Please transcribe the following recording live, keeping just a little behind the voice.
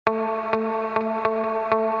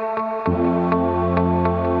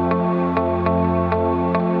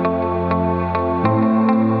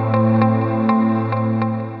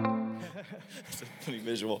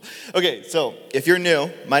Okay, so if you're new,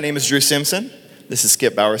 my name is Drew Simpson. This is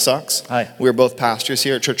Skip Bowersox. Hi. We're both pastors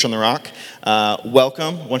here at Church on the Rock.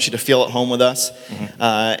 Welcome. I want you to feel at home with us.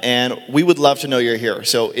 And we would love to know you're here.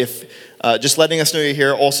 So if just letting us know you're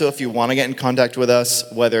here. Also, if you want to get in contact with us,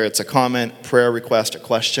 whether it's a comment, prayer request, a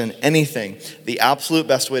question, anything, the absolute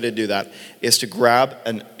best way to do that is to grab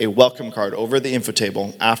a welcome card over the info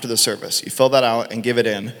table after the service. You fill that out and give it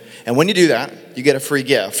in. And when you do that, you get a free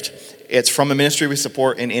gift. It's from a ministry we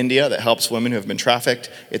support in India that helps women who have been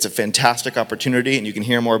trafficked. It's a fantastic opportunity, and you can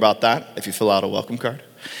hear more about that if you fill out a welcome card.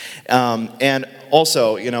 And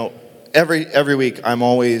also, every week I'm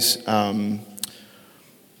always so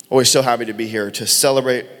happy to be here to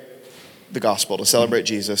celebrate the gospel, to celebrate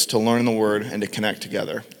Jesus, to learn the word, and to connect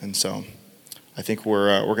together. And so I think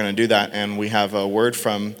we're going to do that. And we have a word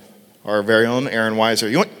from our very own Aaron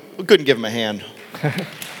Weiser. We couldn't give him a hand.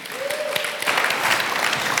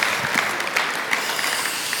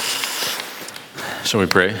 Shall we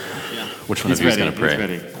pray? Yeah. Which one of you is going to pray? He's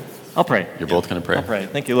ready. I'll pray. You're both going to pray? I'll pray.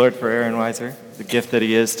 Thank you, Lord, for Aaron Weiser, the gift that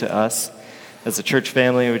he is to us. As a church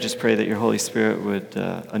family, we just pray that your Holy Spirit would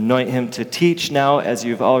anoint him to teach now as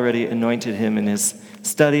you've already anointed him in his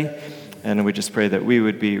study. And we just pray that we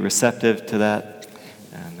would be receptive to that.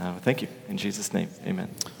 And thank you. In Jesus' name, amen.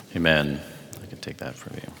 Amen. I can take that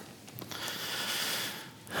from you.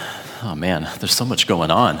 Oh, man, there's so much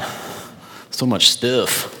going on. So much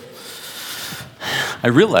stuff. I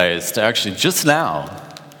realized, actually, just now,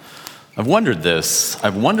 I've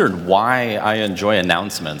wondered why I enjoy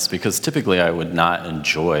announcements, because typically I would not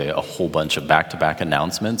enjoy a whole bunch of back-to-back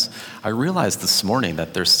announcements. I realized this morning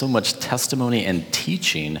that there's so much testimony and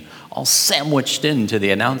teaching all sandwiched into the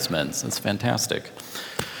announcements. It's fantastic.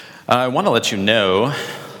 I want to let you know,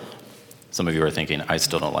 some of you are thinking, I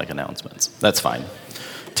still don't like announcements. That's fine.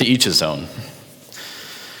 To each his own.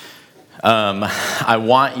 I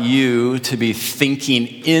want you to be thinking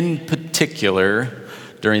in particular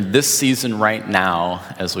during this season right now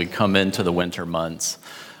as we come into the winter months.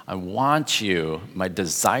 I want you, my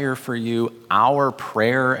desire for you, our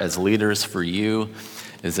prayer as leaders for you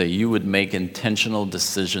is that you would make intentional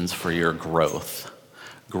decisions for your growth.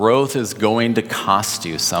 Growth is going to cost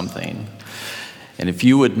you something. And if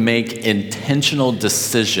you would make intentional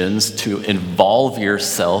decisions to involve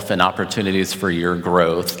yourself in opportunities for your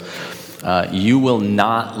growth, you will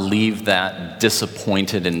not leave that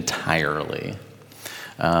disappointed entirely.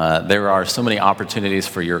 There are so many opportunities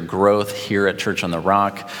for your growth here at Church on the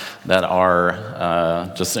Rock that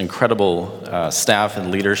are just incredible staff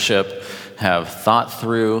and leadership have thought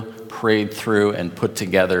through, prayed through, and put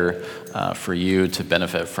together for you to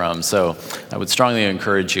benefit from. So I would strongly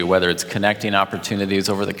encourage you, whether it's connecting opportunities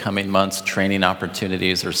over the coming months, training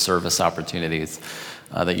opportunities, or service opportunities,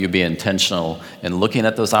 that you be intentional in looking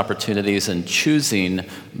at those opportunities and choosing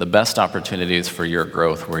the best opportunities for your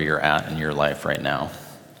growth where you're at in your life right now.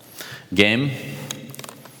 Game?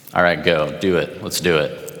 All right, go. Do it. Let's do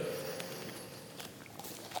it.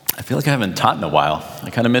 I feel like I haven't taught in a while. I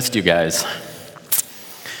kind of missed you guys.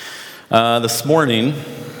 This morning,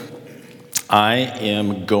 I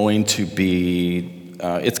am going to be,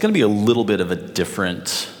 it's going to be a little bit of a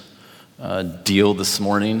different deal this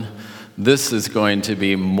morning. This is going to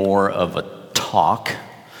be more of a talk,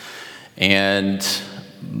 and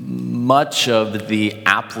much of the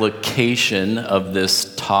application of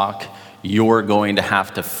this talk you're going to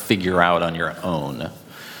have to figure out on your own.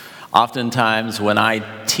 Oftentimes when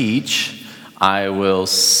I teach, I will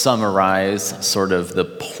summarize sort of the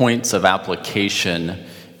points of application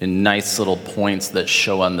in nice little points that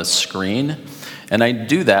show on the screen. And I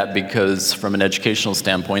do that because from an educational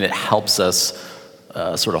standpoint, it helps us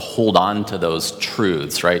sort of hold on to those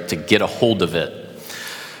truths, right? To get a hold of it.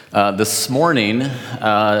 This morning,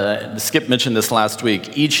 Skip mentioned this last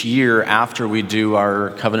week, each year after we do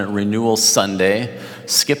our Covenant Renewal Sunday,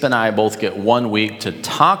 Skip and I both get 1 week to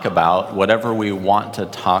talk about whatever we want to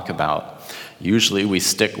talk about. Usually we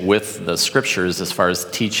stick with the scriptures as far as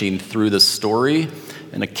teaching through the story,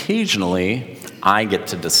 and occasionally I get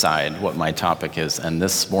to decide what my topic is, and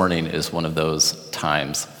this morning is one of those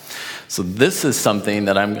times. So this is something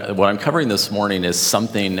that what I'm covering this morning is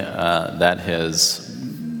something that has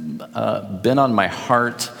been on my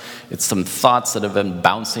heart. It's some thoughts that have been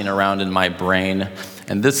bouncing around in my brain.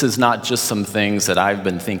 And this is not just some things that I've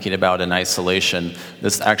been thinking about in isolation.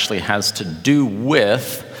 This actually has to do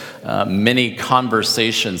with many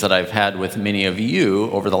conversations that I've had with many of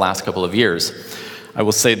you over the last couple of years. I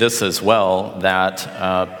will say this as well,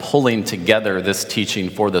 that pulling together this teaching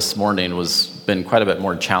for this morning been quite a bit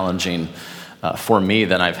more challenging for me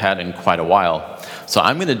than I've had in quite a while. So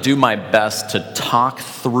I'm going to do my best to talk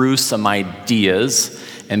through some ideas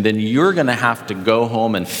and then you're going to have to go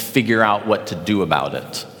home and figure out what to do about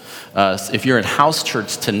it. If you're in house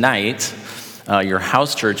church tonight, your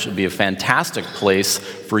house church would be a fantastic place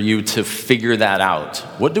for you to figure that out.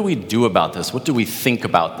 What do we do about this? What do we think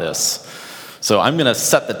about this? So I'm going to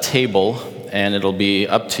set the table, and it'll be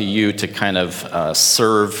up to you to kind of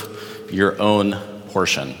serve your own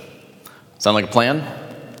portion. Sound like a plan?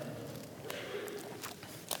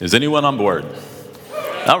 Is anyone on board?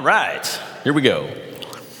 All right, here we go.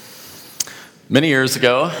 Many years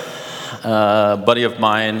ago, a buddy of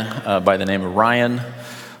mine by the name of Ryan,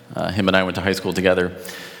 him and I went to high school together.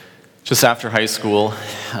 Just after high school,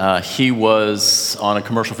 he was on a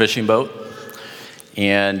commercial fishing boat,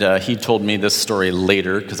 and he told me this story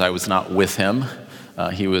later because I was not with him.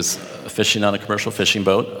 He was fishing on a commercial fishing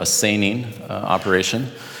boat, a seining operation,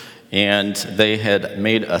 and they had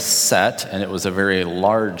made a set, and it was a very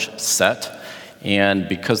large set, and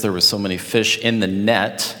because there were so many fish in the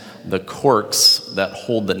net, the corks that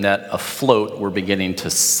hold the net afloat were beginning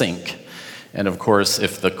to sink. And of course,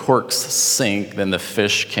 if the corks sink, then the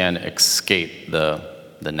fish can escape the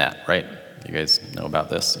net, right? You guys know about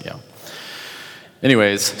this? Yeah.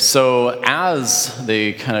 Anyways, so as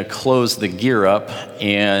they kind of closed the gear up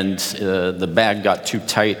and the bag got too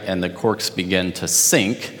tight and the corks began to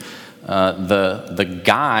sink, the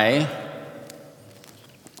guy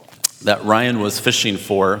that Ryan was fishing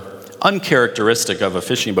for, uncharacteristic of a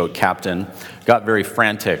fishing boat captain, got very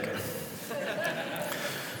frantic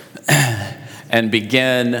and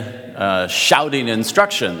began shouting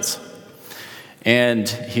instructions. And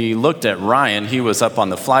he looked at Ryan. He was up on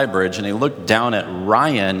the flybridge, and he looked down at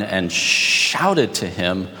Ryan and shouted to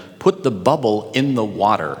him, "Put the bubble in the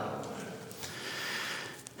water."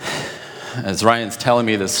 As Ryan's telling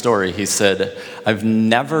me this story, he said, "I've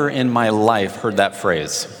never in my life heard that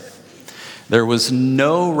phrase. There was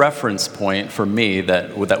no reference point for me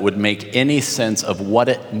that would make any sense of what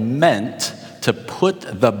it meant to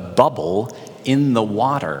put the bubble in the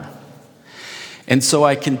water." And so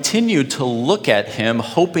I continued to look at him,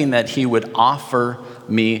 hoping that he would offer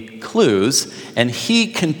me clues, and he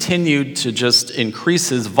continued to just increase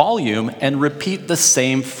his volume and repeat the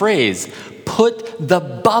same phrase, "Put the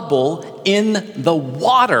bubble in the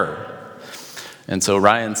water." And so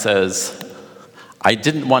Ryan says, I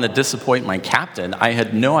didn't want to disappoint my captain. I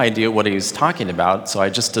had no idea what he was talking about, so I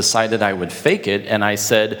just decided I would fake it, and I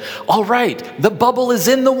said, "All right, the bubble is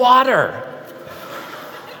in the water."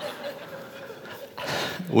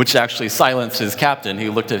 Which actually silenced his captain. He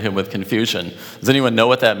looked at him with confusion. Does anyone know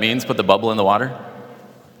what that means, put the bubble in the water?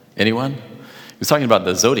 Anyone? He was talking about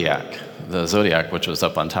the Zodiac, which was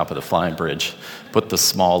up on top of the flying bridge. Put the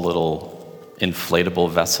small little inflatable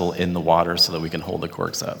vessel in the water so that we can hold the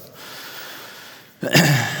corks up.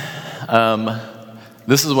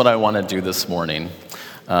 This is what I want to do this morning.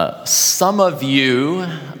 Some of you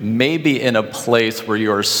may be in a place where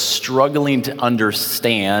you're struggling to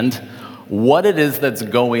understand what it is that's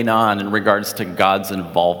going on in regards to God's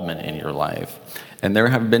involvement in your life. And there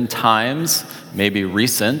have been times, maybe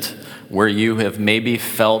recent, where you have maybe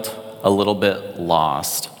felt a little bit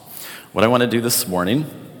lost. What I want to do this morning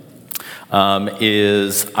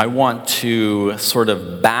is I want to sort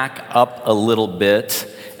of back up a little bit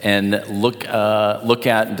and look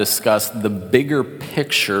at and discuss the bigger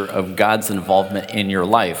picture of God's involvement in your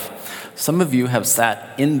life. Some of you have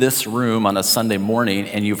sat in this room on a Sunday morning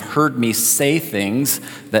and you've heard me say things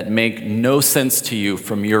that make no sense to you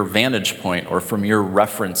from your vantage point or from your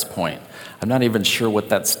reference point. I'm not even sure what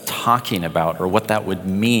that's talking about or what that would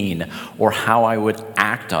mean or how I would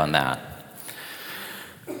act on that.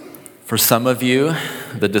 For some of you,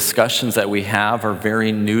 the discussions that we have are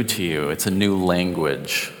very new to you. It's a new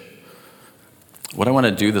language. What I want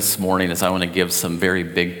to do this morning is I want to give some very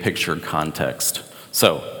big picture context.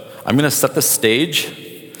 So, I'm going to set the stage,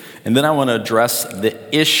 and then I want to address the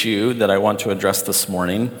issue that I want to address this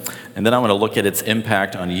morning, and then I want to look at its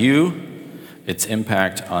impact on you, its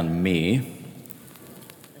impact on me,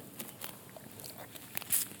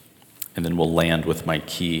 and then we'll land with my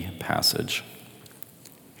key passage.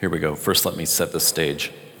 Here we go. First, let me set the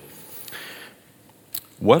stage.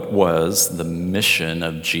 What was the mission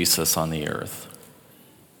of Jesus on the earth?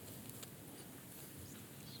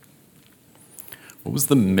 What was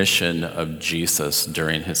the mission of Jesus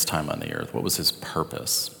during his time on the earth? What was his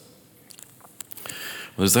purpose?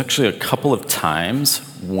 Well, there's actually a couple of times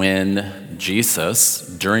when Jesus,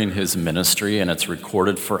 during his ministry, and it's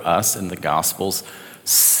recorded for us in the Gospels,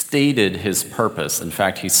 stated his purpose. In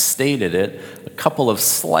fact, he stated it a couple of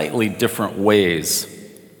slightly different ways.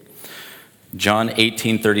 John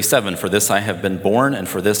 18:37, "For this I have been born, and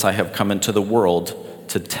for this I have come into the world,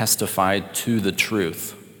 to testify to the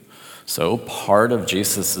truth." So part of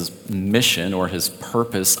Jesus' mission or his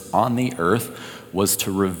purpose on the earth was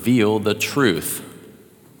to reveal the truth.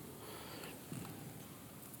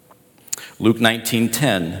 Luke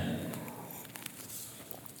 19:10,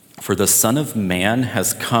 for the Son of Man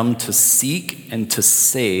has come to seek and to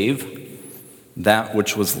save that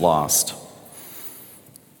which was lost.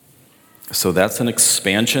 So that's an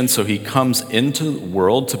expansion. So he comes into the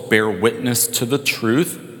world to bear witness to the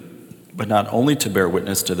truth, but not only to bear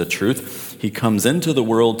witness to the truth, he comes into the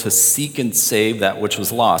world to seek and save that which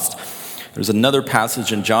was lost. There's another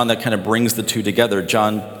passage in John that kind of brings the two together,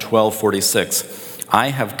 John 12:46. I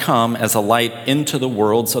have come as a light into the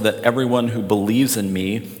world so that everyone who believes in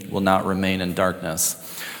me will not remain in darkness.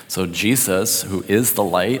 So Jesus, who is the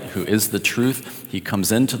light, who is the truth, he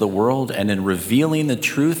comes into the world, and in revealing the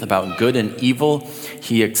truth about good and evil,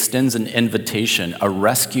 he extends an invitation, a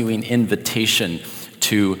rescuing invitation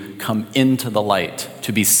to come into the light,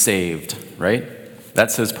 to be saved, right?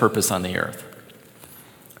 That's his purpose on the earth.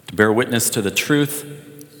 To bear witness to the truth,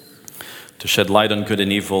 to shed light on good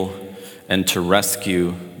and evil, and to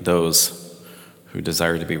rescue those who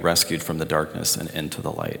desire to be rescued from the darkness and into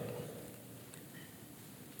the light.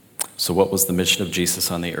 So what was the mission of Jesus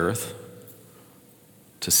on the earth?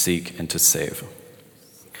 To seek and to save.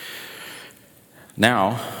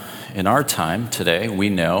 Now, in our time today, we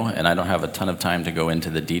know, and I don't have a ton of time to go into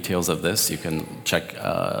the details of this. You can check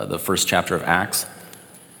the first chapter of Acts,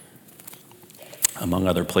 among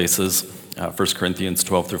other places, 1 Corinthians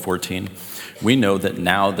 12 through 14. We know that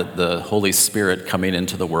now that the Holy Spirit coming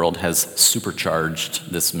into the world has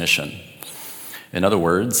supercharged this mission. In other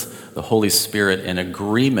words, the Holy Spirit, in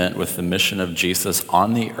agreement with the mission of Jesus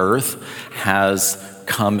on the earth, has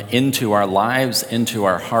come into our lives, into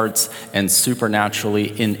our hearts, and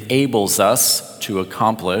supernaturally enables us to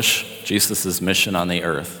accomplish Jesus' mission on the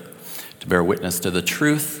earth, to bear witness to the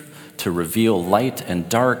truth, to reveal light and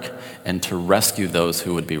dark, and to rescue those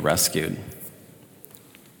who would be rescued.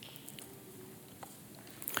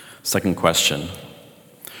 Second question,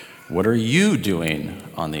 what are you doing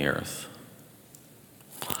on the earth?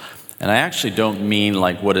 And I actually don't mean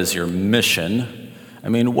like what is your mission. I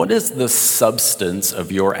mean, what is the substance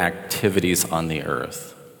of your activities on the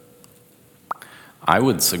earth? I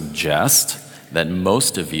would suggest that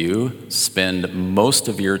most of you spend most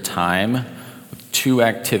of your time with two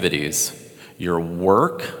activities, your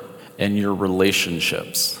work and your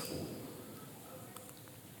relationships.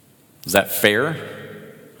 Is that fair?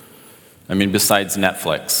 I mean, besides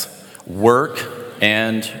Netflix, work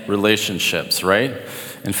and relationships, right?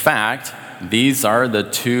 In fact, these are the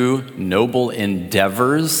two noble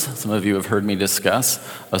endeavors, some of you have heard me discuss,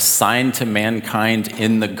 assigned to mankind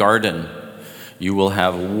in the garden. You will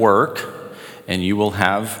have work and you will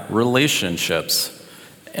have relationships.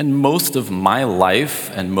 And most of my life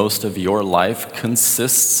and most of your life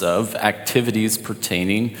consists of activities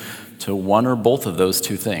pertaining to one or both of those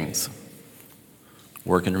two things.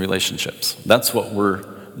 Work and relationships. That's what we're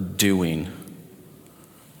doing.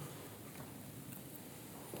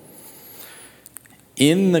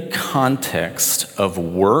 In the context of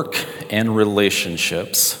work and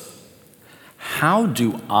relationships, how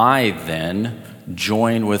do I then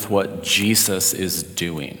join with what Jesus is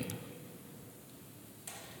doing?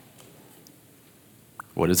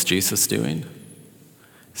 What is Jesus doing?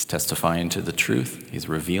 He's testifying to the truth. He's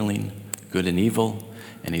revealing good and evil.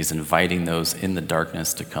 And he's inviting those in the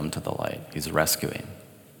darkness to come to the light. He's rescuing.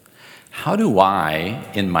 How do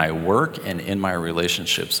I, in my work and in my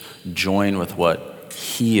relationships, join with what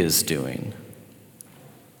he is doing?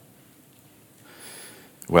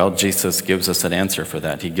 Well, Jesus gives us an answer for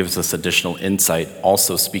that. He gives us additional insight,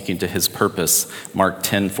 also speaking to his purpose. Mark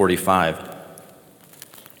 10:45.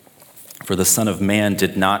 For the Son of Man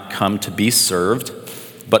did not come to be served,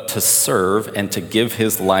 but to serve and to give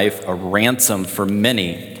his life a ransom for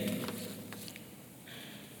many.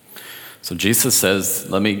 So Jesus says,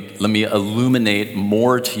 let me illuminate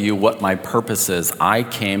more to you what my purpose is. I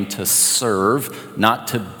came to serve, not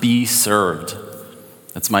to be served.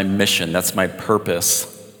 That's my mission. That's my purpose.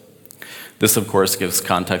 This, of course, gives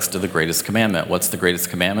context to the greatest commandment. What's the greatest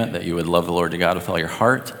commandment? That you would love the Lord your God with all your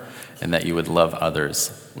heart, and that you would love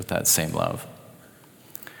others with that same love.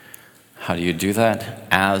 How do you do that?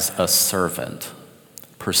 As a servant,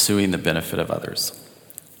 pursuing the benefit of others.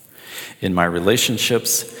 In my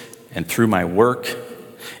relationships and through my work,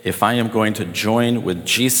 if I am going to join with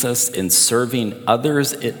Jesus in serving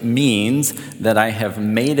others, it means that I have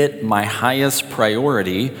made it my highest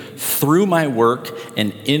priority through my work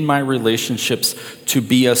and in my relationships to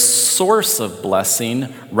be a source of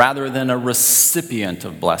blessing rather than a recipient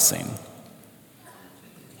of blessing.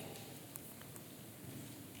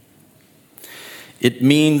 It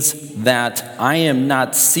means that I am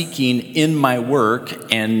not seeking in my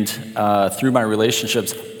work and through my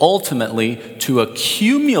relationships ultimately to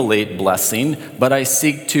accumulate blessing, but I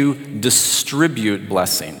seek to distribute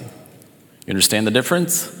blessing. You understand the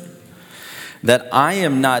difference? That I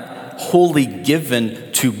am not wholly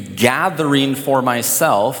given to gathering for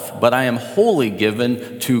myself, but I am wholly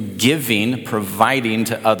given to giving, providing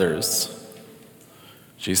to others.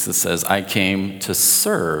 Jesus says, I came to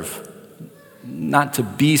serve, not to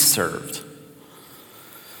be served.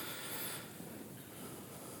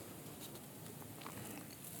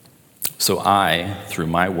 So I, through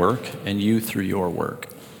my work, and you through your work,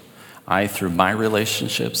 I through my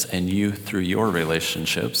relationships, and you through your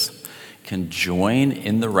relationships, can join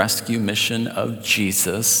in the rescue mission of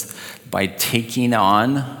Jesus by taking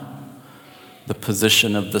on the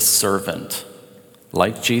position of the servant,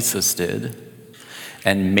 like Jesus did,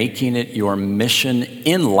 and making it your mission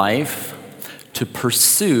in life to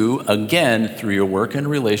pursue, again, through your work and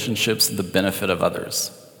relationships, the benefit of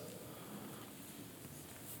others.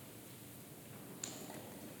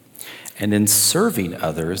 And in serving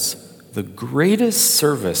others, the greatest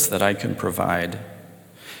service that I can provide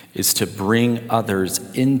is to bring others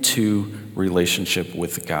into relationship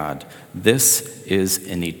with God. This is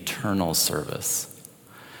an eternal service.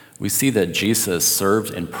 We see that Jesus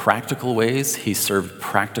served in practical ways. He served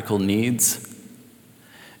practical needs.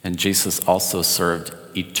 And Jesus also served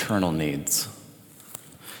eternal needs.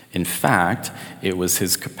 In fact, it was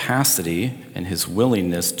his capacity and his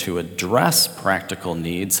willingness to address practical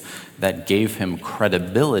needs that gave him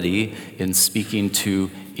credibility in speaking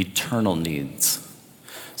to eternal needs.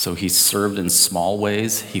 So he served in small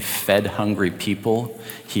ways. He fed hungry people.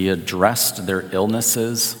 He addressed their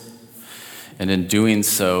illnesses. And in doing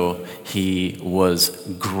so, he was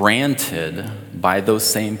granted by those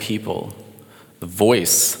same people the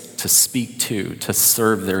voice to speak to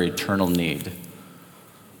serve their eternal need.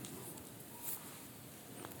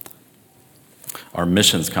 Our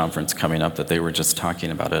missions conference coming up that they were just talking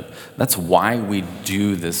about it, that's why we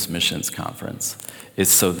do this missions conference, is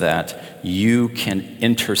so that you can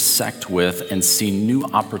intersect with and see new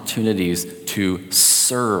opportunities to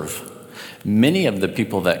serve. Many of the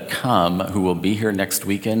people that come who will be here next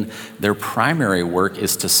weekend, their primary work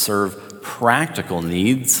is to serve practical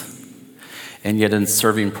needs, and yet in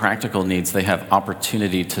serving practical needs, they have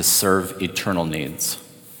opportunity to serve eternal needs.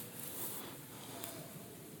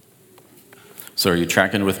 So are you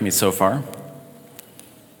tracking with me so far?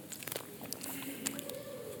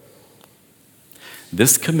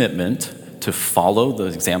 This commitment to follow the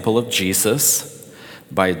example of Jesus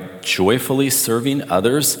by joyfully serving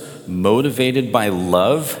others, motivated by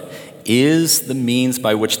love, is the means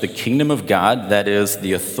by which the kingdom of God, that is,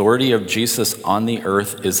 the authority of Jesus on the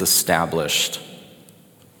earth, is established.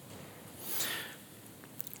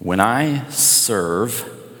 When I serve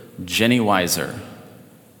Jenny Weiser,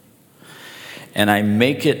 and I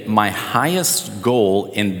make it my highest goal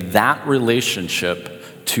in that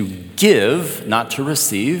relationship to give, not to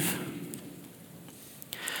receive,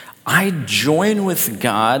 I join with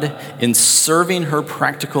God in serving her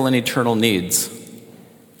practical and eternal needs.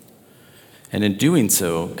 And in doing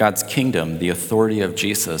so, God's kingdom, the authority of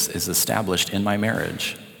Jesus, is established in my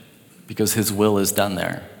marriage because his will is done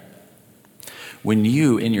there. When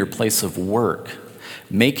you, in your place of work,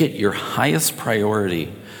 make it your highest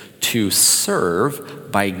priority to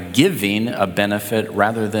serve by giving a benefit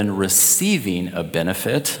rather than receiving a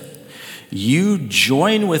benefit, you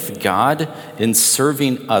join with God in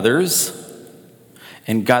serving others,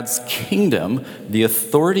 and God's kingdom, the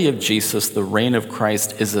authority of Jesus, the reign of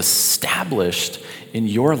Christ, is established in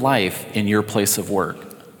your life, in your place of work.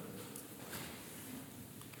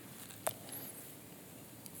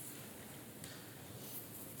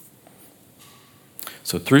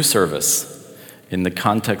 So through service, in the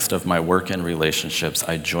context of my work and relationships,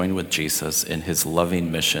 I join with Jesus in his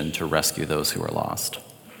loving mission to rescue those who are lost.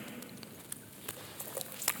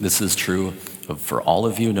 This is true for all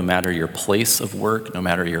of you, no matter your place of work, no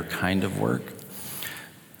matter your kind of work.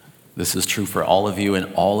 This is true for all of you in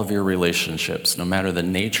all of your relationships, no matter the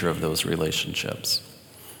nature of those relationships.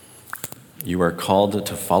 You are called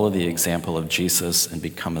to follow the example of Jesus and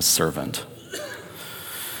become a servant.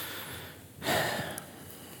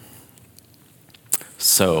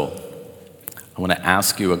 So, I want to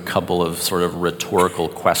ask you a couple of sort of rhetorical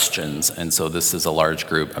questions, and so this is a large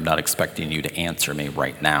group. I'm not expecting you to answer me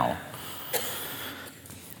right now.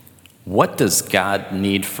 What does God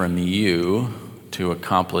need from you to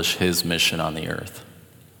accomplish his mission on the earth?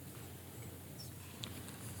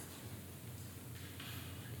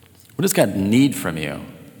 What does God need from you?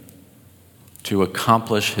 to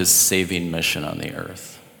accomplish his saving mission on the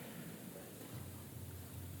earth.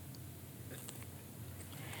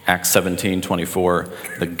 Acts 17:24,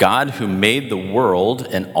 the God who made the world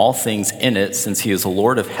and all things in it, since he is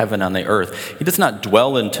Lord of heaven and the earth, he does not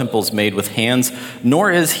dwell in temples made with hands,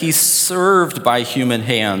 nor is he served by human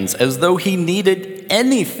hands, as though he needed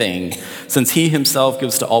anything, since he himself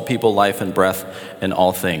gives to all people life and breath and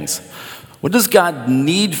all things. What does God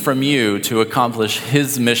need from you to accomplish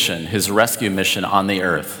his mission, his rescue mission on the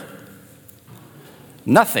earth?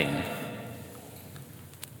 Nothing.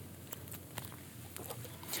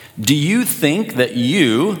 Do you think that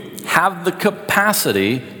you have the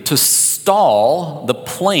capacity to stall the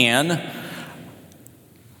plan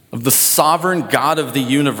of the sovereign God of the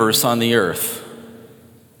universe on the earth?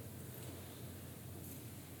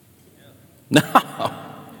 No.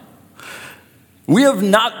 We have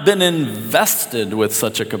not been invested with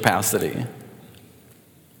such a capacity.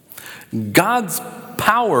 God's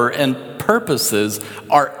power and purposes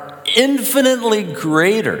are infinitely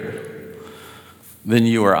greater than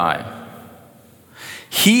you or I.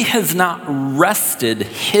 He has not rested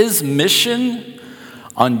his mission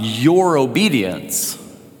on your obedience.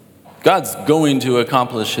 God's going to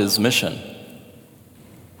accomplish his mission.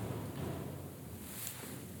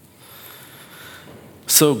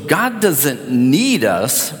 So God doesn't need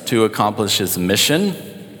us to accomplish his mission.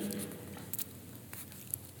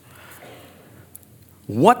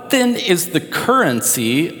 What then is the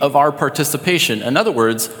currency of our participation? In other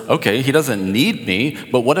words, okay, he doesn't need me,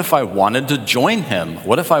 but what if I wanted to join him?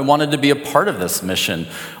 What if I wanted to be a part of this mission?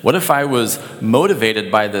 What if I was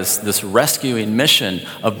motivated by this rescuing mission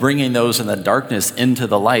of bringing those in the darkness into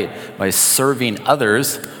the light by serving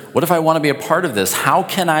others? What if I want to be a part of this? How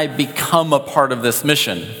can I become a part of this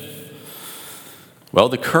mission? Well,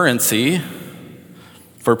 the currency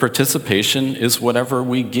for participation is whatever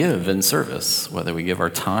we give in service, whether we give our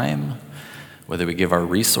time, whether we give our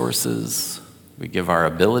resources, we give our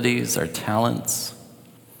abilities, our talents.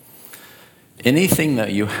 Anything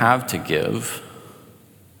that you have to give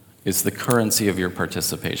is the currency of your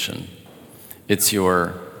participation. It's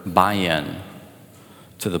your buy-in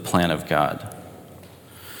to the plan of God.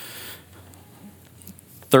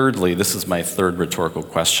 Thirdly, this is my third rhetorical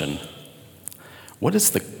question. What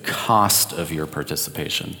is the cost of your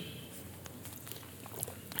participation?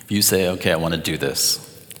 If you say, okay, I want to do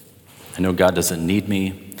this. I know God doesn't need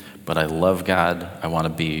me, but I love God. I want to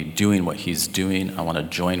be doing what he's doing. I want to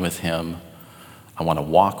join with him. I want to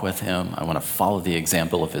walk with him. I want to follow the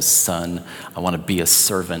example of his son. I want to be a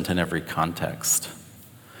servant in every context.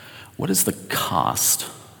 What is the cost?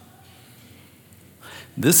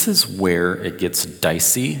 This is where it gets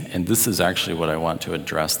dicey, and this is actually what I want to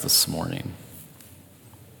address this morning.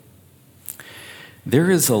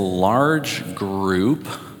 There is a large group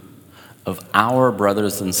of our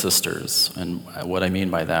brothers and sisters, and what I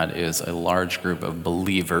mean by that is a large group of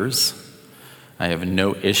believers. I have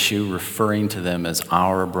no issue referring to them as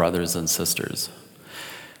our brothers and sisters.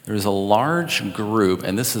 There's a large group,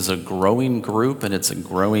 and this is a growing group, and it's a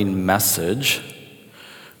growing message,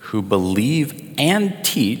 who believe and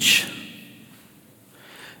teach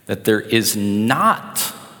that there is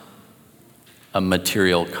not a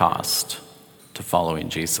material cost to following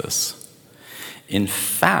Jesus. In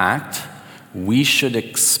fact, we should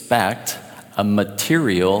expect a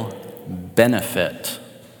material benefit.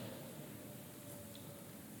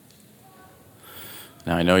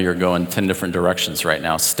 Now, I know you're going 10 different directions right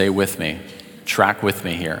now. Stay with me. Track with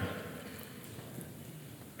me here.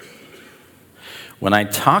 When I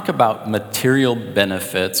talk about material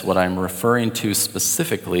benefits, what I'm referring to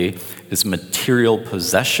specifically is material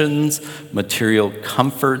possessions, material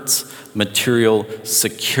comforts, material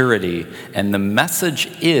security. And the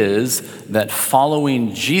message is that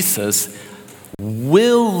following Jesus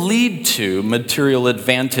will lead to material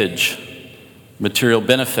advantage, material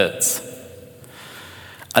benefits.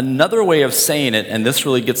 Another way of saying it, and this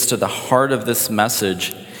really gets to the heart of this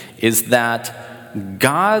message, is that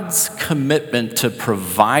God's commitment to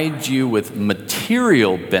provide you with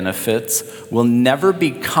material benefits will never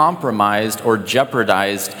be compromised or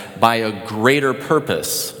jeopardized by a greater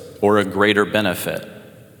purpose or a greater benefit.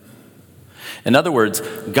 In other words,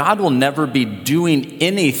 God will never be doing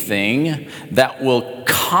anything that will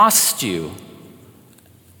cost you,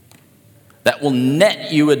 that will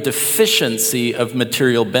net you a deficiency of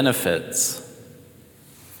material benefits.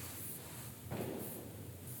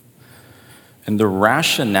 And the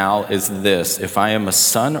rationale is this: if I am a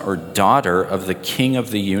son or daughter of the King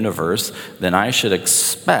of the universe, then I should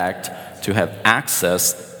expect to have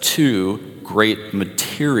access to great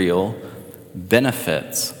material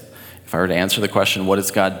benefits. If I were to answer the question, what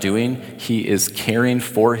is God doing? He is caring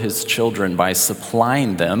for his children by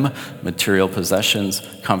supplying them material possessions,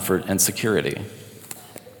 comfort, and security.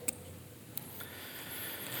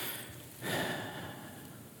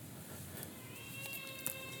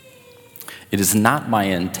 It is not my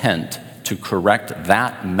intent to correct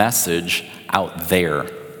that message out there.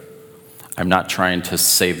 I'm not trying to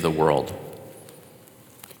save the world.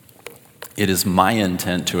 It is my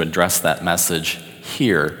intent to address that message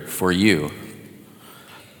here for you.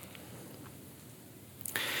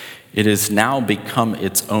 It has now become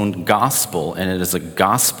its own gospel, and it is a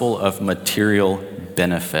gospel of material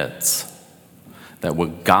benefits. That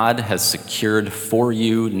what God has secured for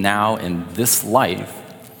you now in this life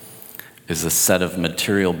is a set of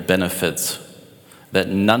material benefits that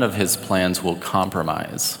none of his plans will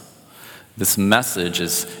compromise. This message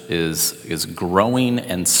is growing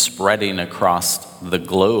and spreading across the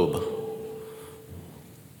globe.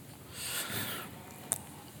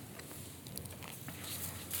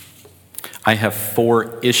 I have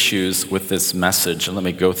 4 issues with this message, and let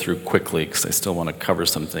me go through quickly because I still want to cover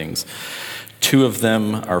some things. 2 of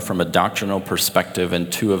them are from a doctrinal perspective,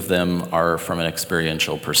 and 2 of them are from an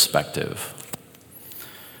experiential perspective.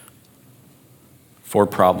 4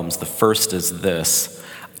 problems. The first is this: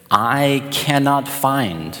 I cannot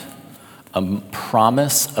find a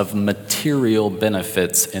promise of material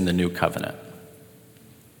benefits in the new covenant.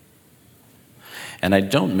 And I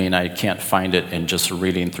don't mean I can't find it in just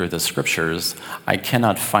reading through the scriptures. I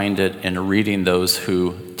cannot find it in reading those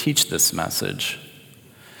who teach this message.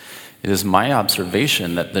 It is my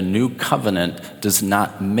observation that the new covenant does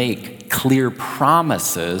not make clear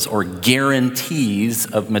promises or guarantees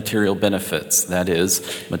of material benefits, that is,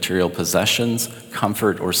 material possessions,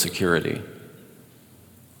 comfort, or security.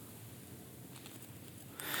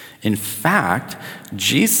 In fact,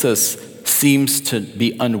 Jesus seems to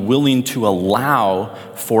be unwilling to allow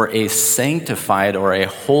for a sanctified or a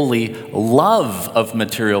holy love of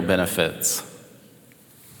material benefits.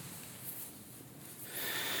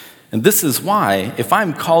 And this is why, if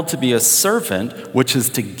I'm called to be a servant, which is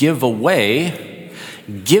to give away,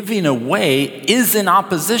 giving away is in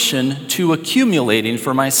opposition to accumulating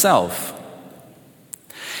for myself.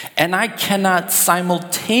 And I cannot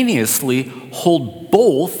simultaneously hold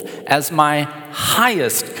both as my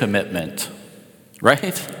highest commitment,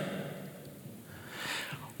 right?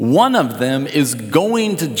 One of them is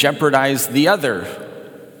going to jeopardize the other.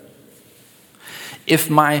 If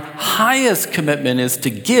my highest commitment is to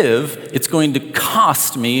give, it's going to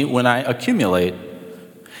cost me when I accumulate.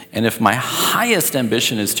 And if my highest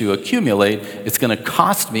ambition is to accumulate, it's going to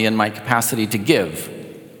cost me in my capacity to give.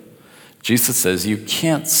 Jesus says you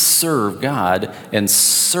can't serve God and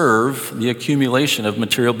serve the accumulation of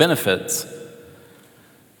material benefits.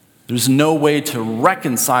 There's no way to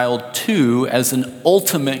reconcile two as an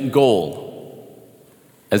ultimate goal.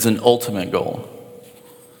 As an ultimate goal.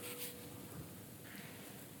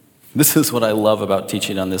 This is what I love about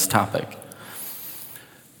teaching on this topic.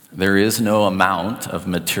 There is no amount of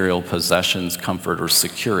material possessions, comfort, or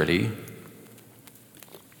security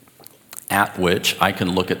at which I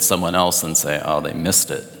can look at someone else and say, oh, they missed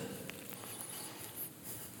it.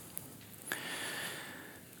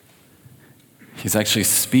 He's actually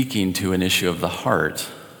speaking to an issue of the heart.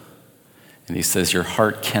 And he says your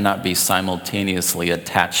heart cannot be simultaneously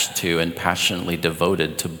attached to and passionately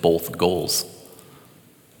devoted to both goals.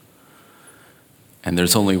 And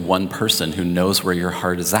there's only one person who knows where your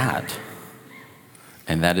heart is at,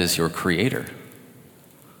 and that is your Creator.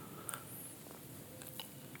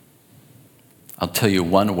 I'll tell you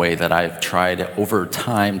one way that I've tried over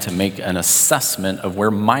time to make an assessment of where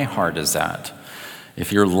my heart is at.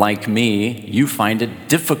 If you're like me, you find it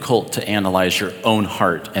difficult to analyze your own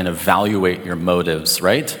heart and evaluate your motives,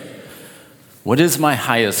 right? What is my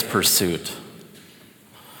highest pursuit?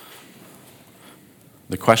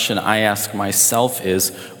 The question I ask myself is,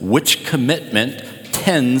 which commitment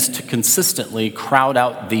tends to consistently crowd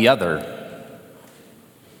out the other?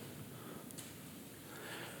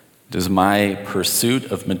 Does my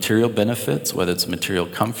pursuit of material benefits, whether it's material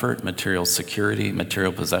comfort, material security,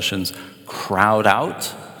 material possessions, crowd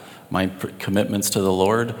out my commitments to the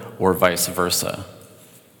Lord, or vice versa?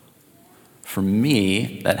 For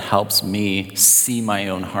me, that helps me see my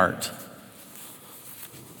own heart.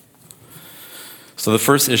 So the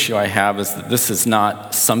first issue I have is that this is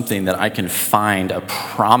not something that I can find a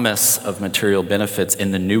promise of material benefits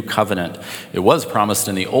in the new covenant. It was promised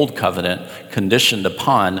in the old covenant, conditioned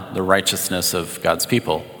upon the righteousness of God's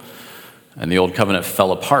people. And the old covenant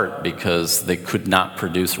fell apart because they could not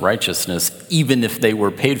produce righteousness even if they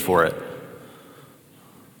were paid for it.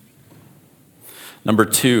 Number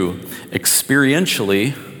 2,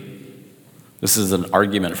 experientially, this is an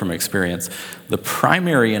argument from experience, the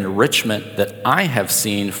primary enrichment that I have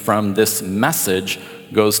seen from this message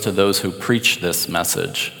goes to those who preach this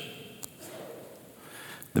message.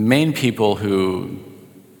 The main people who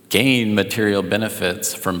gain material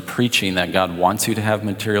benefits from preaching that God wants you to have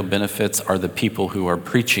material benefits are the people who are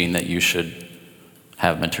preaching that you should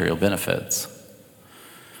have material benefits.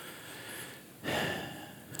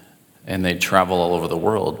 And they travel all over the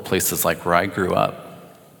world, places like where I grew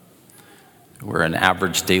up, where an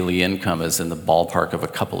average daily income is in the ballpark of a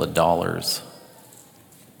couple of dollars.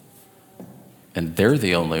 And they're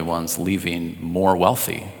the only ones leaving more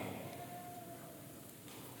wealthy.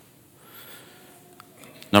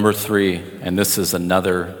 Number 3, and this is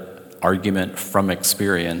another argument from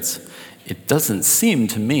experience, it doesn't seem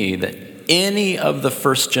to me that any of the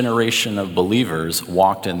first generation of believers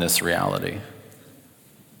walked in this reality.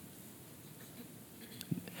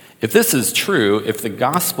 If this is true, if the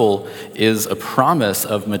gospel is a promise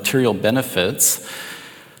of material benefits,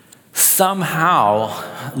 somehow,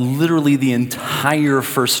 literally the entire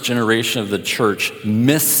first generation of the church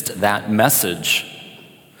missed that message.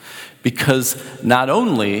 Because not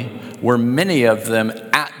only were many of them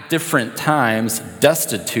at different times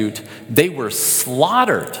destitute, they were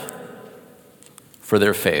slaughtered for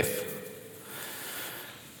their faith.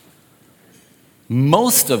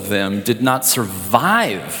 Most of them did not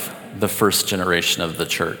survive the first generation of the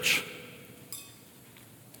church.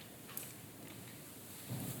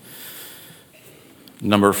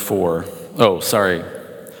 Number 4.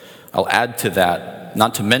 I'll add to that,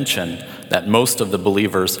 not to mention that most of the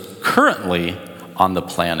believers currently on the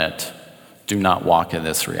planet do not walk in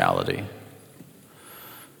this reality.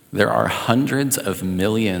 There are hundreds of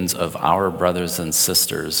millions of our brothers and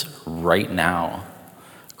sisters right now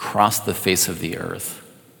across the face of the earth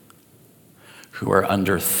who are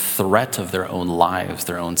under threat of their own lives,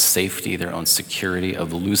 their own safety, their own security,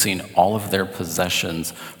 of losing all of their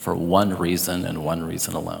possessions for one reason and one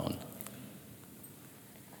reason alone: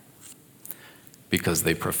 because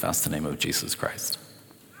they profess the name of Jesus Christ.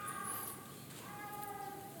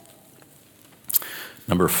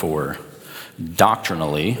 Number 4,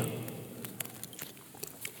 doctrinally,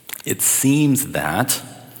 it seems that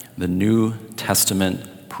the New Testament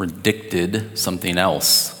predicted something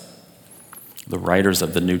else. The writers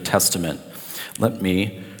of the New Testament. Let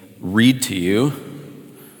me read to you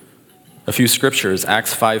a few scriptures.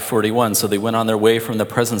 Acts 5:41. So they went on their way from the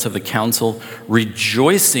presence of the council,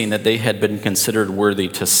 rejoicing that they had been considered worthy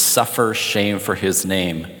to suffer shame for his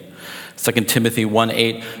name. 2 Timothy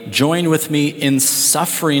 1:8. Join with me in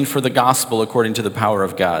suffering for the gospel according to the power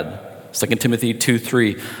of God. 2 Timothy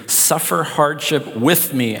 2:3. Suffer hardship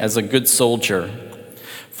with me as a good soldier.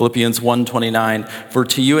 Philippians 1:29, for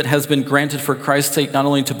to you it has been granted for Christ's sake not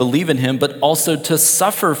only to believe in him, but also to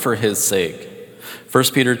suffer for his sake.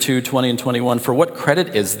 1 Peter 2:20 and 21, for what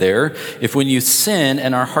credit is there if when you sin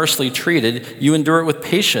and are harshly treated, you endure it with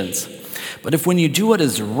patience? But if when you do what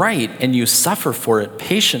is right and you suffer for it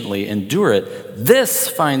patiently, endure it, this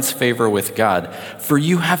finds favor with God. For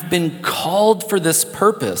you have been called for this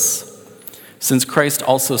purpose, since Christ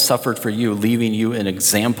also suffered for you, leaving you an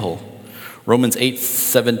example. Romans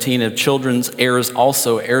 8:17, of children's heirs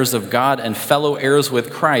also, heirs of God and fellow heirs with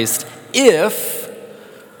Christ, if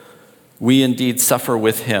we indeed suffer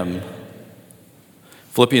with him.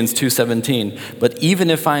 Philippians 2:17, but even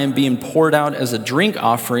if I am being poured out as a drink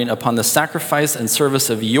offering upon the sacrifice and service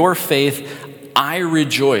of your faith, I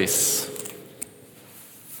rejoice.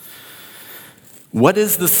 What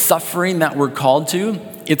is the suffering that we're called to?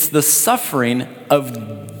 It's the suffering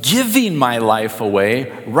of giving my life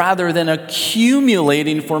away rather than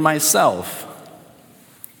accumulating for myself.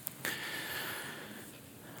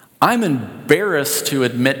 I'm embarrassed to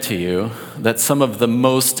admit to you that some of the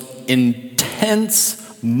most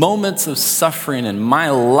intense moments of suffering in my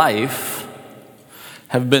life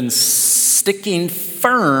have been sticking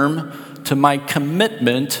firm to my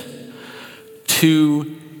commitment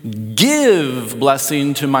to give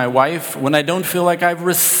blessing to my wife when I don't feel like I've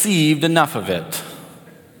received enough of it.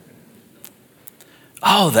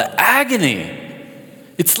 Oh, the agony.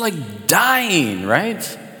 It's like dying,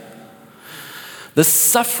 right? The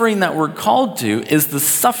suffering that we're called to is the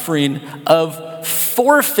suffering of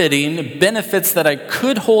forfeiting benefits that I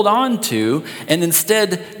could hold on to and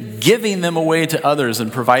instead giving them away to others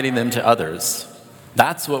and providing them to others.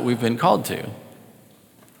 That's what we've been called to.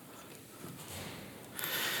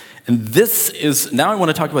 And this is, now I want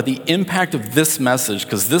to talk about the impact of this message,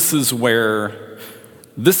 because this is where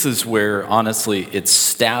honestly it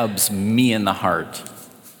stabs me in the heart.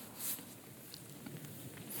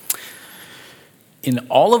 In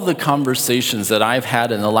all of the conversations that I've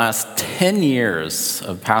had in the last 10 years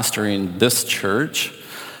of pastoring this church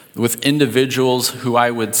with individuals who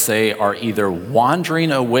I would say are either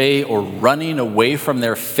wandering away or running away from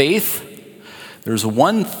their faith, there's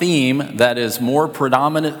one theme that is more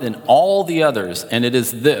predominant than all the others, and it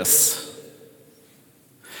is this: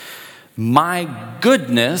 my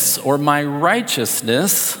goodness or my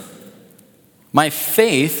righteousness, my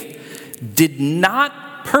faith, did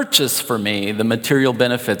not purchase for me the material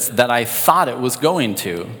benefits that I thought it was going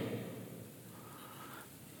to.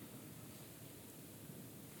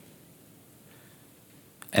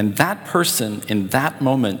 And that person in that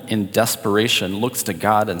moment in desperation looks to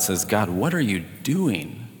God and says, God, what are you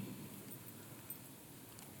doing?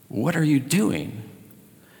 What are you doing?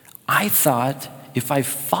 I thought if I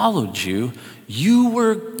followed you, you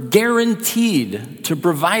were guaranteed to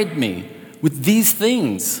provide me with these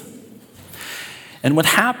things. And what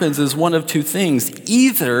happens is one of two things.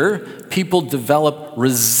 Either people develop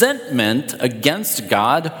resentment against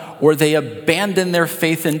God, or they abandon their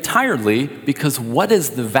faith entirely, because what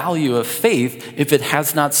is the value of faith if it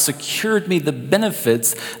has not secured me the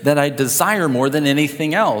benefits that I desire more than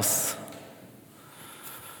anything else?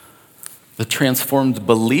 The transformed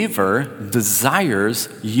believer desires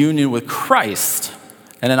union with Christ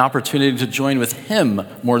and an opportunity to join with Him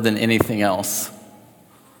more than anything else.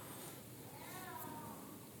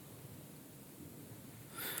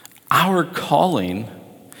 Our calling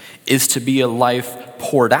is to be a life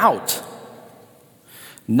poured out,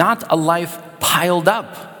 not a life piled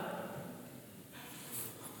up.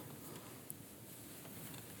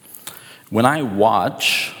 When I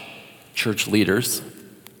watch church leaders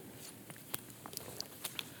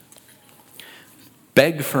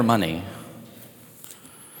beg for money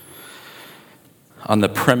on the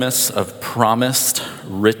premise of promised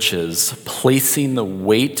riches, placing the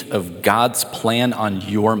weight of God's plan on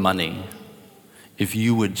your money. If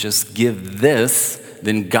you would just give this,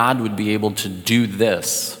 then God would be able to do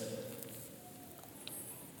this.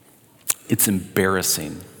 It's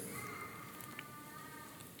embarrassing.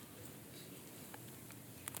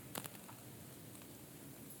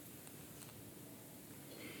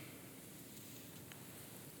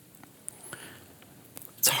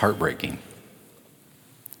 It's heartbreaking.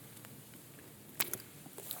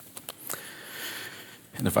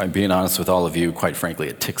 And if I'm being honest with all of you, quite frankly,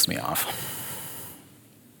 it ticks me off.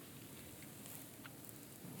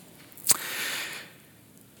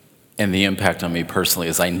 And the impact on me personally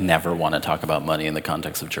is I never want to talk about money in the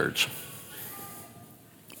context of church.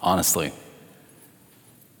 Honestly.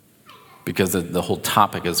 Because the whole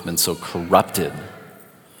topic has been so corrupted.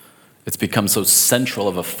 It's become so central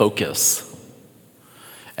of a focus.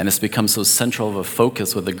 And it's become so central of a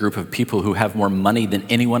focus with a group of people who have more money than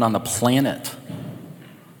anyone on the planet.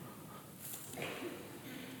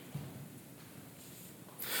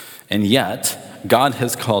 And yet, God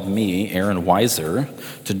has called me, Aaron Weiser,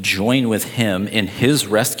 to join with Him in His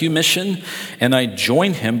rescue mission, and I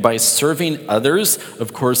join Him by serving others.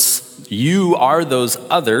 Of course, you are those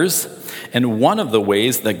others, and one of the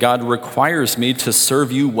ways that God requires me to serve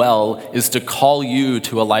you well is to call you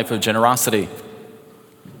to a life of generosity.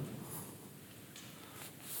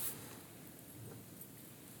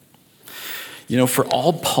 You know, for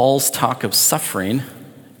all Paul's talk of suffering,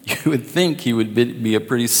 you would think he would be a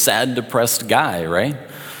pretty sad, depressed guy, right?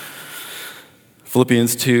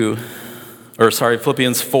 Philippians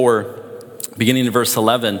 4, beginning in verse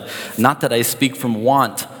 11. Not that I speak from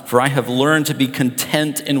want, for I have learned to be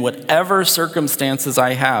content in whatever circumstances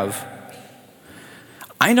I have.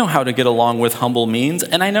 I know how to get along with humble means,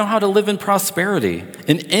 and I know how to live in prosperity.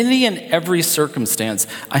 In any and every circumstance,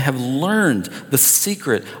 I have learned the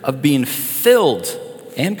secret of being filled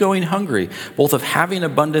and going hungry, both of having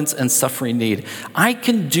abundance and suffering need. I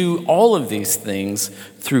can do all of these things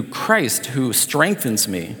through Christ who strengthens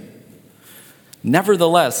me.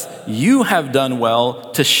 Nevertheless, you have done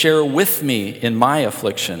well to share with me in my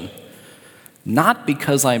affliction, not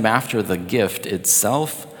because I'm after the gift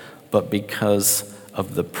itself, but because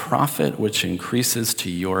of the profit which increases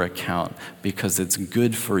to your account, because it's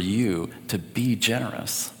good for you to be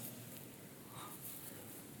generous.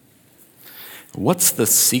 What's the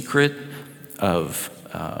secret of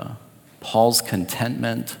Paul's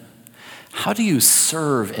contentment? How do you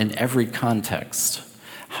serve in every context?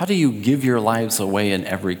 How do you give your lives away in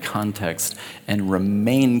every context and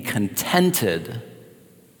remain contented?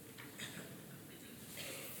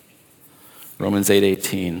 Romans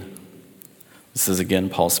 8:18. This is again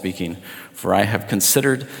Paul speaking. For I have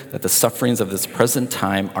considered that the sufferings of this present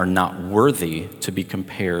time are not worthy to be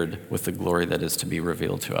compared with the glory that is to be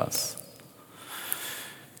revealed to us.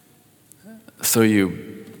 So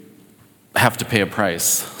you have to pay a price.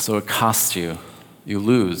 So it costs you. You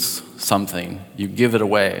lose something. You give it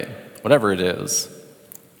away, whatever it is.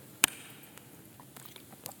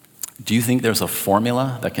 Do you think there's a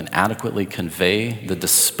formula that can adequately convey the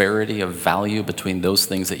disparity of value between those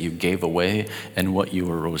things that you gave away and what you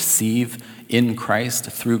will receive in Christ,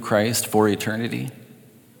 through Christ, for eternity?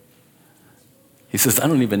 He says, I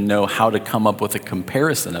don't even know how to come up with a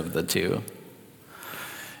comparison of the two.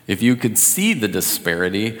 If you could see the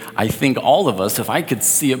disparity, I think all of us, if I could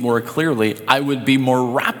see it more clearly, I would be more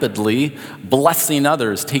rapidly blessing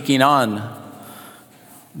others, taking on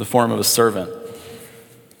the form of a servant.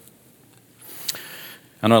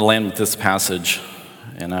 I'm going to land with this passage,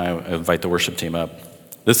 and I invite the worship team up.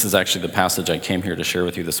 This is actually the passage I came here to share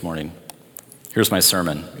with you this morning. Here's my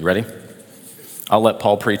sermon. You ready? I'll let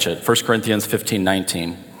Paul preach it. 1 Corinthians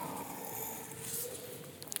 15:19.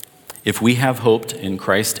 If we have hoped in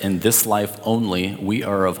Christ in this life only, we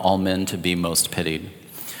are of all men to be most pitied.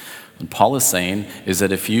 What Paul is saying is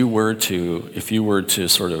that if you were to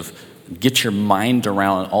sort of get your mind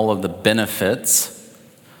around all of the benefits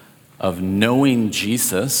of knowing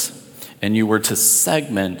Jesus, and you were to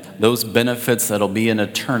segment those benefits that'll be in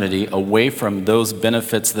eternity away from those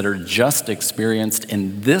benefits that are just experienced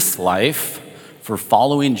in this life for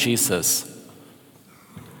following Jesus.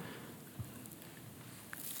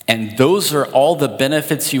 And those are all the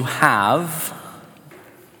benefits you have.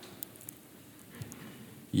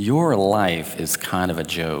 Your life is kind of a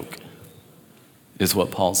joke, is what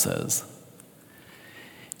Paul says.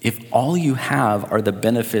 If all you have are the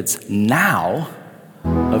benefits now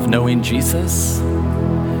of knowing Jesus,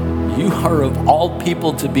 you are of all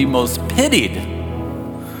people to be most pitied,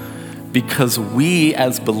 because we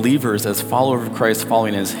as believers, as followers of Christ,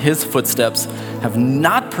 following in his footsteps, have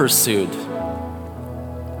not pursued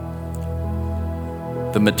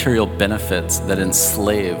the material benefits that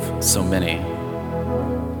enslave so many,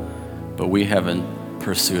 but we haven't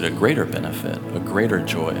pursued a greater benefit, a greater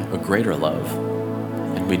joy, a greater love.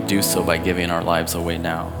 And we do so by giving our lives away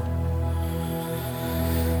now.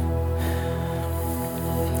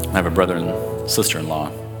 I have a brother and sister-in-law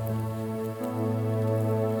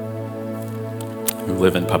who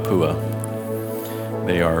live in Papua.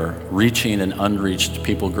 They are reaching an unreached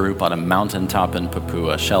people group on a mountaintop in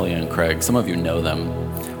Papua, Shelley and Craig. Some of you know them.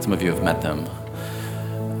 Some of you have met them.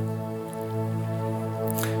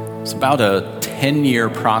 It's about a 10-year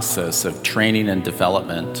process of training and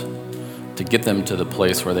development to get them to the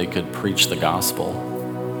place where they could preach the gospel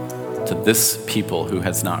to this people who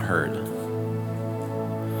has not heard.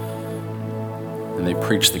 And they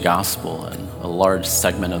preached the gospel, and a large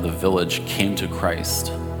segment of the village came to Christ.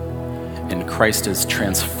 And Christ is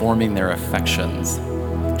transforming their affections,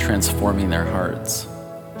 transforming their hearts.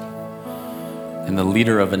 And the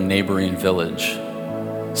leader of a neighboring village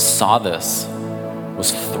saw this,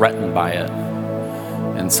 was threatened by it.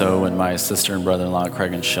 And so when my sister and brother-in-law,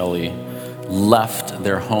 Craig and Shelley, left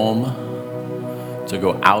their home to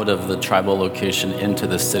go out of the tribal location into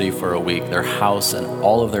the city for a week, their house and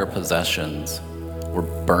all of their possessions were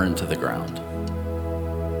burned to the ground.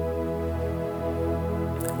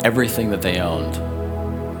 Everything that they owned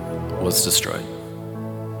was destroyed.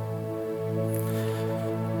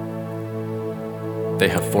 They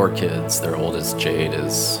have 4 kids. Their oldest, Jade, I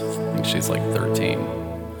think she's like 13.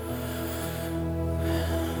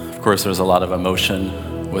 Of course, there's a lot of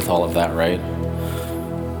emotion with all of that, right?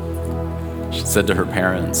 She said to her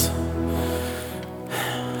parents,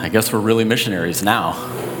 I guess we're really missionaries now.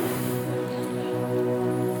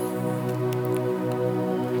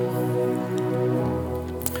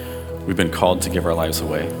 We've been called to give our lives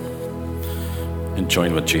away and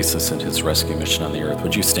join with Jesus in his rescue mission on the earth.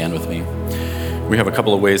 Would you stand with me? We have a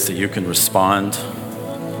couple of ways that you can respond.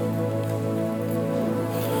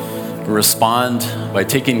 Respond by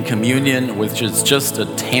taking communion, which is just a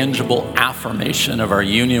tangible affirmation of our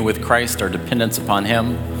union with Christ, our dependence upon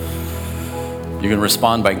him. You can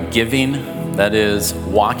respond by giving, that is,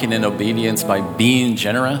 walking in obedience by being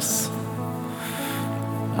generous.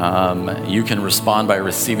 You can respond by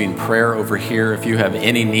receiving prayer over here. If you have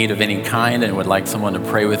any need of any kind and would like someone to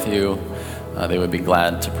pray with you, they would be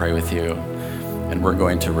glad to pray with you. And we're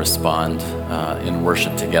going to respond in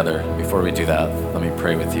worship together. Before we do that, let me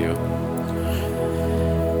pray with you.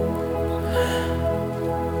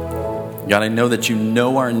 God, I know that you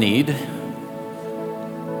know our need,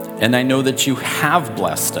 and I know that you have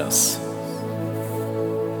blessed us.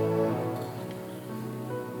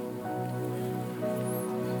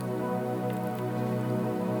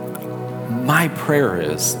 My prayer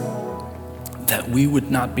is that we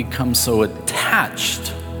would not become so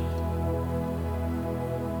attached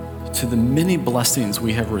to the many blessings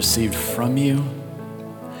we have received from you,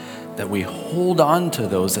 that we hold on to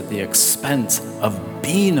those at the expense of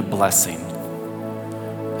being a blessing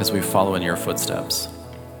as we follow in your footsteps.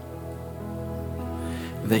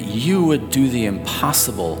 That you would do the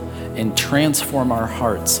impossible and transform our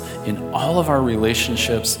hearts in all of our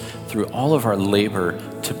relationships, through all of our labor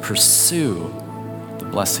to pursue the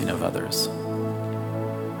blessing of others.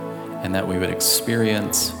 And that we would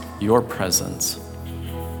experience your presence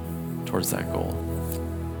towards that goal.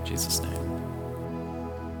 In Jesus' name.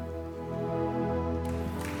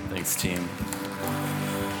 Thanks, team.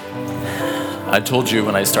 I told you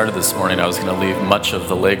when I started this morning I was going to leave much of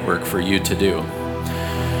the legwork for you to do.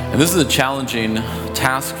 And this is a challenging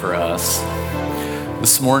task for us.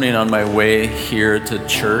 This morning on my way here to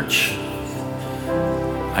church,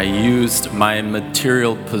 I used my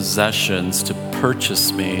material possessions to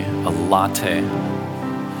purchase me a latte.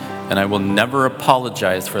 And I will never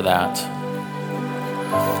apologize for that.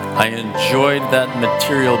 I enjoyed that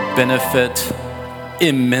material benefit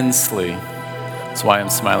immensely. That's why I'm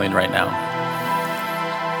smiling right now.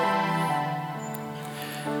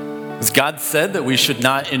 Has God said that we should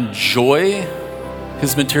not enjoy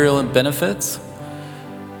his material benefits?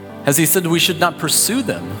 Has he said we should not pursue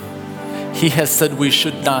them? He has said we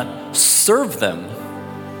should not serve them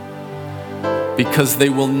because they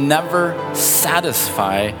will never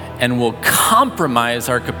satisfy and will compromise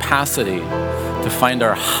our capacity to find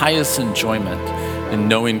our highest enjoyment in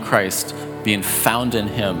knowing Christ, being found in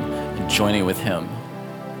him, and joining with him.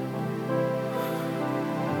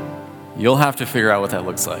 You'll have to figure out what that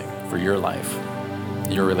looks like for your life,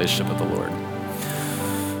 your relationship with the Lord.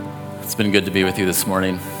 It's been good to be with you this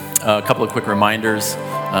morning. A couple of quick reminders.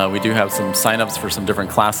 We do have some signups for some different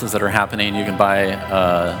classes that are happening. You can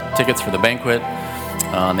buy tickets for the banquet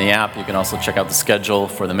on the app. You can also check out the schedule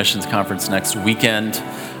for the missions conference next weekend.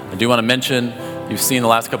 I do want to mention, you've seen the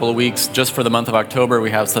last couple of weeks, just for the month of October,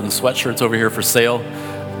 we have some sweatshirts over here for sale.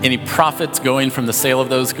 Any profits going from the sale of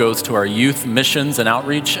those goes to our youth missions and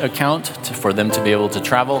outreach account for them to be able to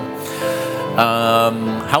travel.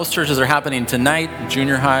 House churches are happening tonight,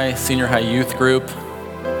 junior high, senior high youth group.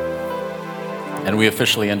 And we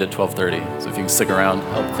officially end at 12:30. So if you can stick around,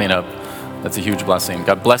 help clean up, that's a huge blessing.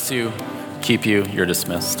 God bless you, keep you, you're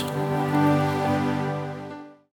dismissed.